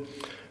sin,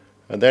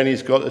 and then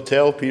he's got to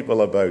tell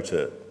people about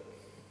it.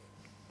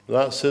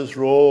 That's his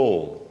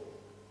role.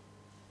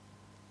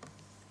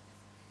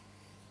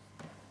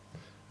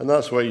 And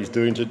that's what he's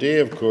doing today,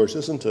 of course,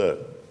 isn't it?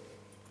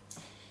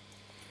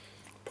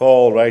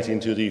 Paul, writing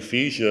to the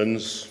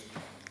Ephesians,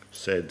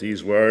 said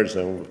these words,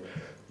 and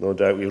no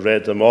doubt we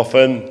read them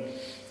often.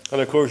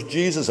 And of course,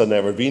 Jesus had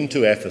never been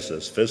to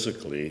Ephesus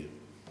physically.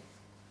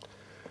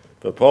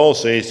 But Paul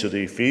says to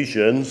the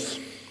Ephesians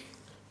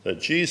that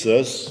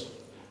Jesus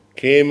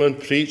came and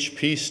preached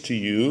peace to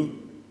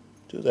you,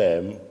 to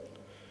them,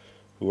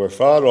 who were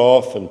far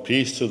off, and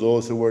peace to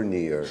those who were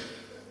near.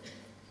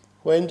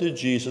 When did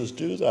Jesus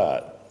do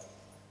that?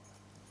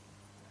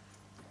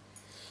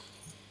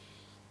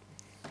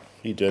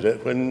 He did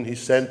it when he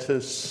sent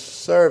his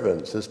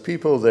servants, his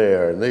people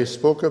there, and they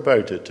spoke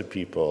about it to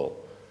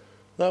people.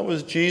 That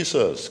was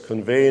Jesus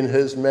conveying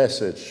his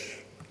message.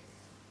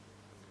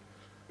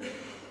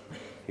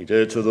 He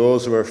did it to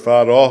those who were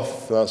far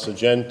off, that's the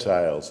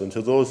Gentiles, and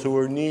to those who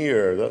were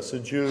near, that's the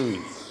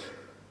Jews.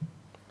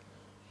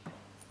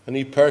 And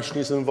he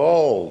personally is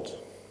involved.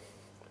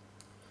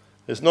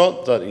 It's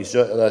not that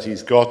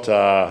he's got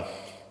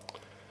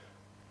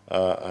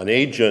an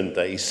agent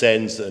that he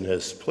sends in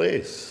his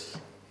place.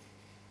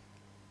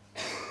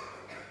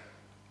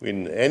 I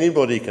mean,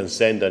 anybody can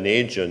send an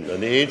agent,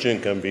 and the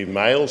agent can be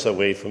miles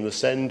away from the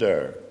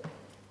sender.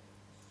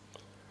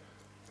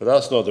 But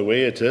that's not the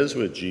way it is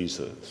with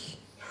Jesus.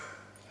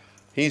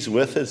 He's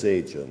with his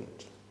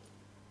agent.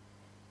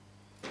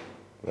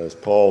 As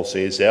Paul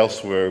says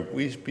elsewhere,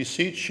 we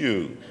beseech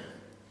you,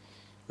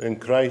 in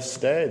Christ's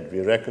stead, be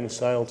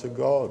reconciled to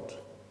God.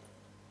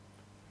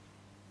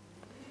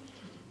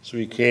 So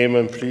he came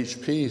and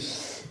preached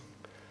peace.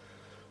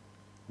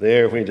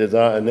 There we did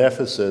that in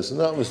Ephesus, and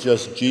that was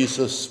just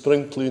Jesus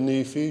sprinkling the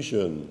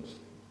Ephesians.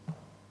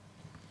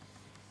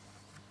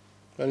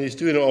 And he's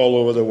doing it all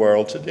over the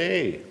world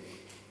today,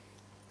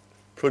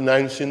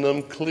 pronouncing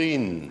them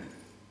clean.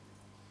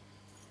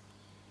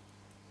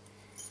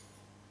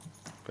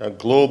 A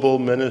global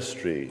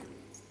ministry.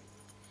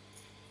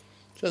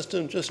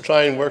 Just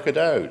try and work it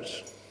out.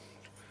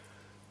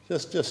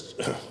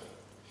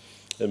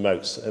 It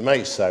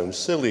might sound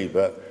silly,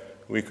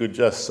 but we could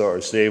just sort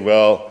of say,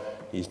 well,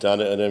 he's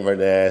done it in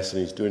Inverness,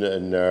 and he's doing it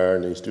in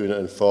Nairn, he's doing it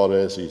in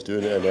Forres, he's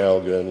doing it in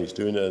Elgin, he's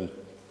doing it in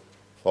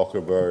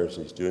Fochabers,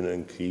 he's doing it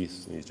in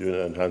Keith, and he's doing it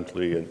in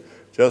Huntly, and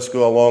just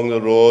go along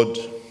the road,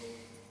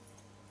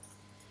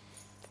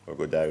 or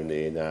go down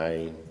the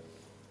A9,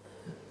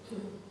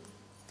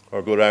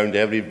 or go around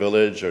every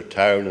village or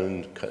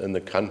town in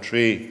the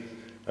country,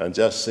 and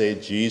just say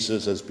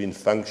Jesus has been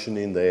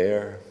functioning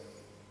there,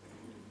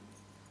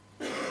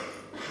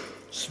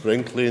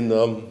 sprinkling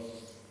them.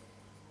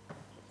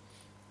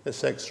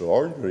 It's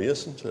extraordinary,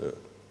 isn't it?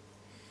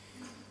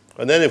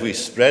 And then if we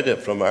spread it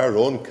from our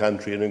own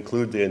country and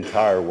include the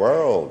entire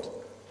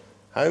world,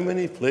 how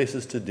many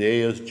places today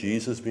has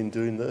Jesus been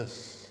doing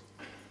this?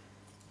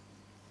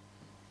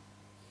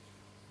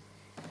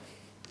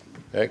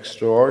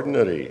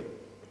 Extraordinary.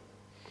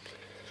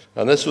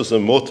 And this was the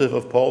motive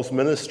of Paul's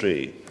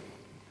ministry.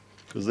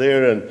 Because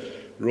there in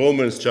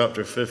Romans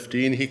chapter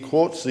 15, he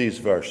quotes these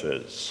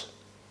verses.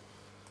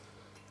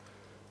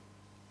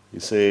 He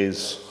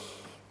says,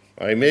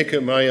 I make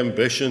it my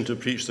ambition to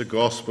preach the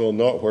gospel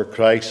not where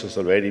Christ has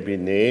already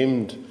been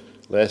named,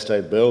 lest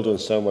I build on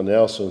someone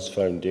else's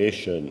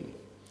foundation.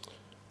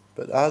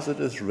 But as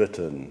it is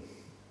written,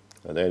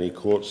 and then he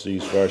quotes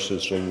these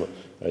verses from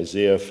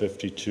Isaiah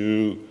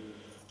 52,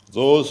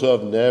 those who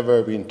have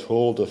never been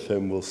told of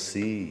him will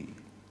see,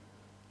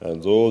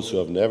 and those who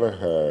have never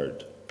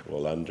heard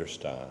will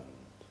understand.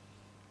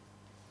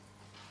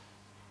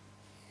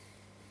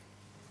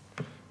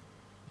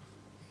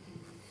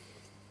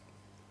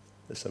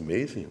 It's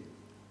amazing.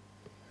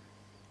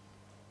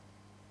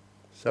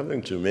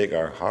 Something to make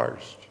our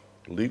hearts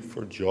leap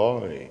for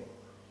joy.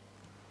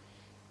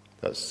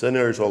 That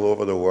sinners all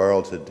over the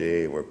world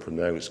today were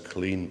pronounced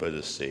clean by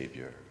the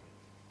Savior.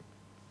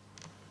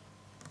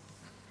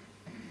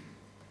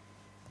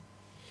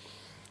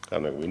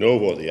 And we know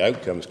what the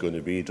outcome's going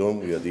to be,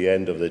 don't we, at the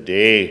end of the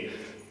day,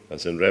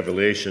 as in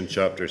Revelation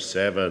chapter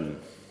 7.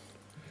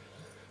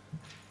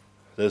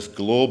 This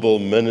global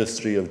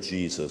ministry of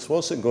Jesus,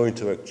 what's it going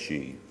to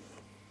achieve?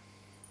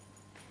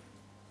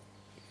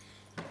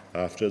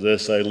 After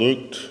this I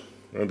looked,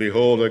 and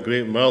behold, a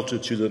great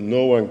multitude that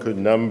no one could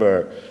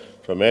number,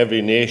 from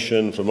every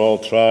nation, from all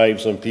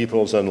tribes and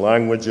peoples and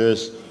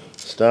languages,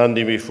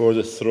 standing before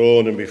the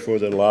throne and before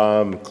the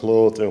Lamb,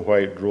 clothed in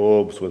white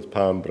robes with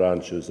palm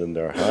branches in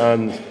their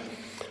hands,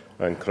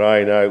 and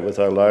crying out with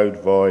a loud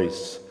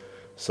voice,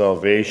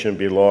 "Salvation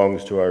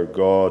belongs to our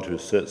God who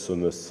sits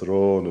on the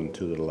throne and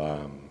to the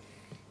Lamb."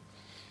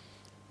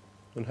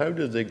 And how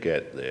did they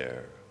get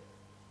there?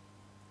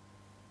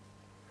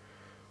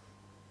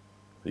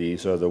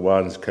 These are the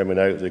ones coming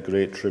out of the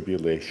great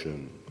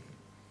tribulation.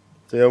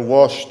 They have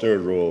washed their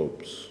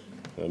robes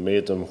and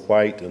made them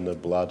white in the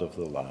blood of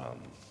the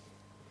Lamb.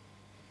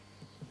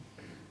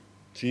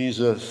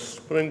 Jesus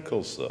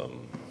sprinkles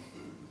them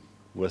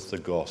with the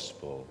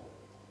gospel.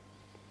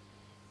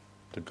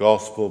 The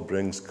gospel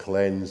brings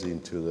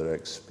cleansing to their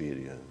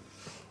experience.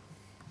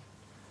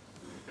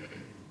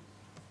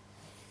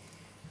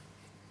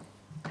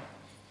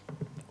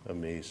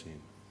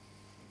 Amazing.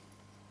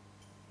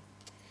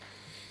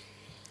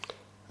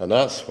 And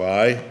that's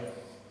why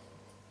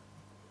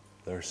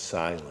there's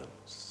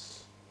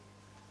silence.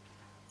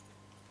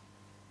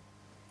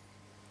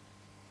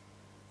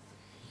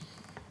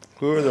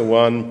 Who are the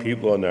one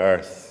people on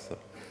earth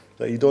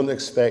that you don't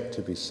expect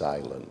to be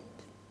silent?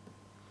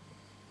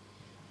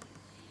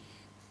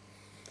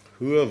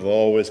 Who have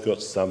always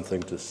got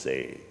something to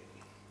say?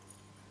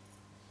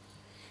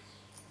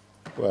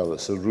 Well,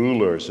 it's the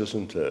rulers,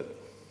 isn't it?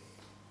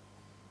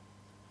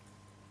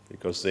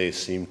 Because they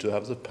seem to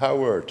have the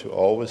power to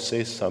always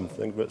say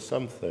something but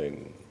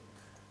something.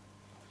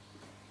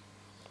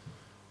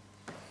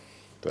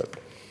 But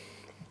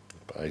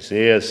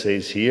Isaiah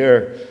says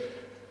here,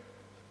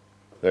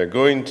 they're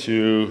going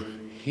to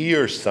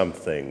hear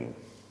something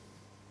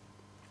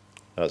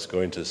that's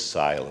going to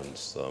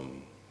silence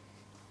them.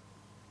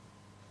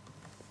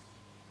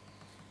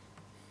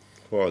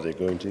 What are they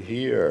going to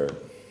hear?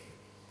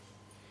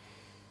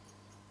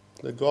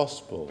 The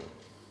gospel.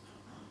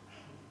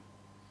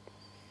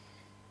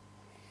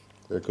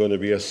 They're going to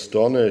be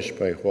astonished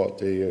by what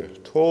they are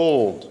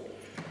told,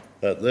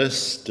 that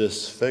this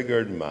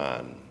disfigured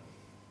man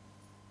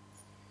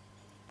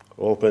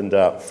opened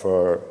up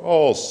for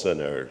all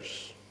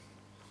sinners,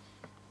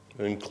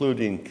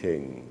 including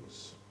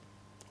kings,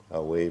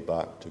 a way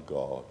back to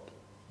God.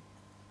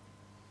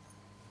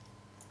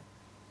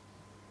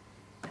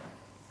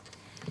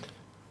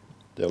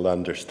 They'll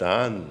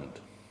understand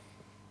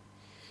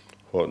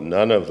what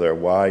none of their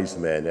wise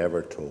men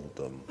ever told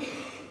them.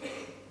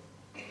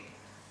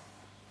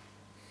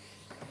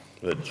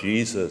 That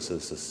Jesus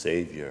is the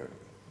Savior,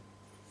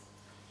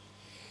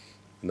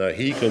 and that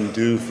he can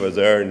do for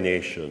their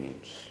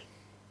nations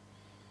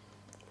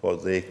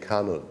what they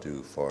cannot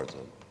do for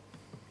them.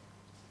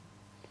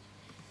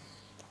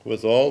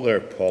 With all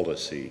their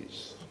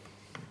policies,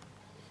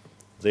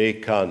 they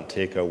can't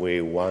take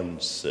away one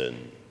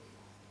sin,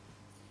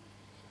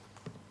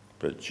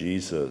 but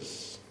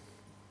Jesus,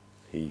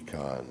 he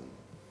can.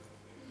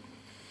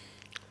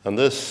 And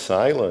this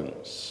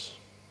silence,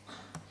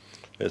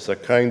 it's a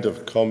kind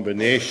of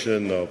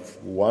combination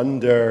of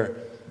wonder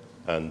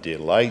and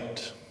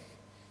delight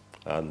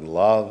and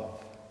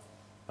love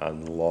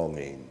and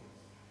longing.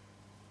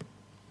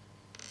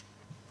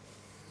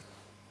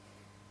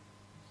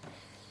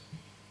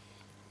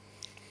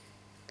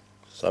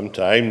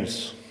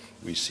 Sometimes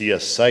we see a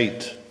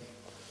sight,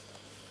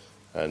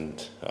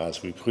 and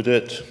as we put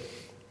it,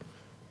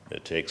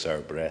 it takes our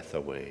breath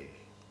away.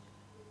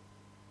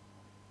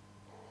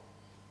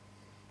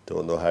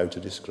 Don't know how to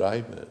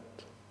describe it.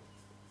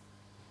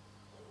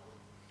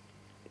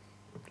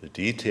 The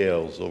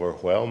details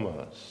overwhelm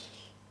us.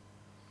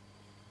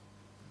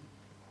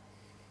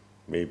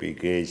 Maybe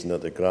gazing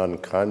at the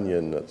Grand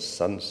Canyon at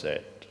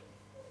sunset.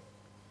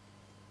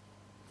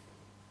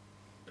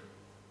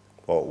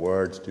 What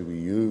words do we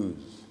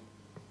use?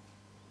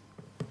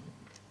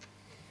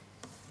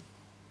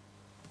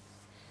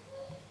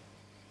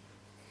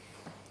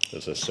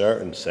 There's a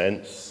certain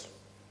sense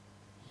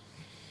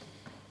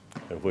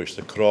in which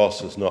the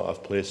cross is not a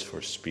place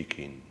for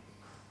speaking.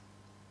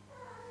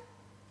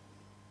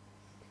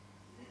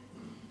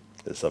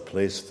 It's a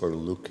place for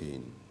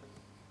looking,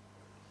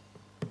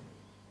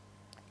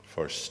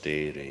 for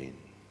staring,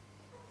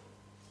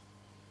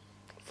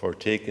 for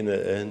taking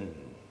it in.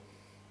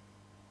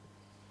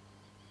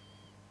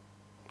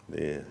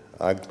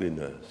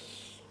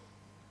 ugliness,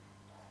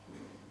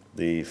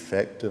 the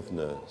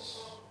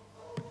effectiveness,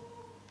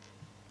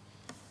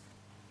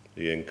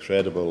 the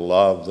incredible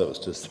love that was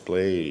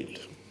displayed,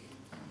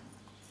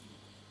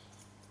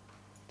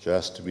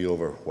 just to be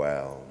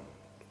overwhelmed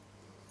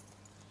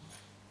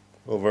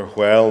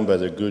by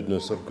the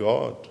goodness of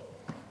God,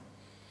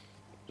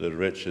 the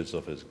riches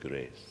of his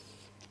grace.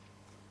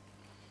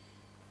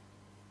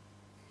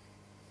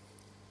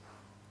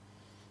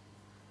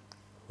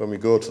 When we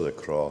go to the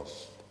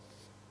cross,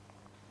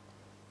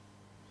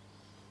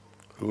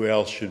 who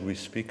else should we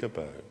speak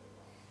about?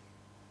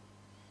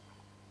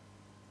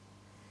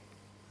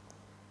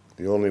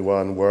 The only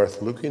one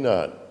worth looking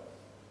at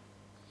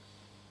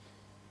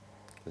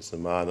is the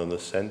man on the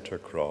center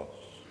cross.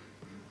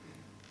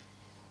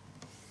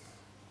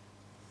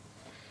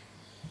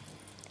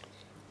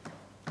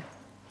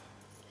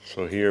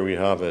 So here we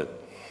have it.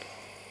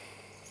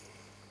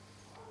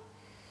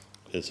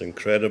 His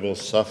incredible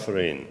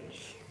sufferings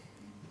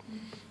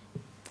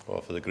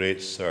of the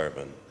great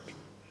servant,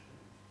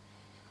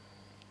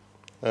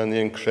 and the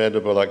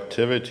incredible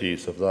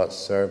activities of that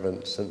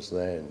servant since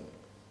then,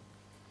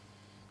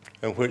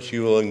 and which he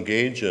will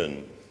engage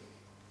in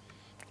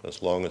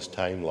as long as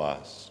time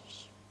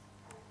lasts,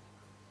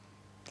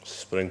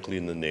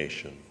 sprinkling the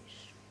nations.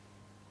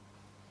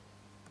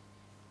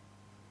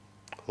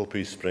 Hope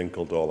he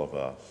sprinkled all of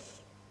us,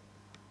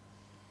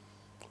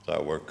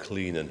 that we're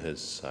clean in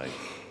his sight.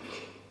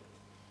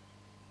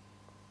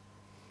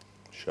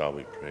 Shall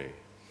we pray?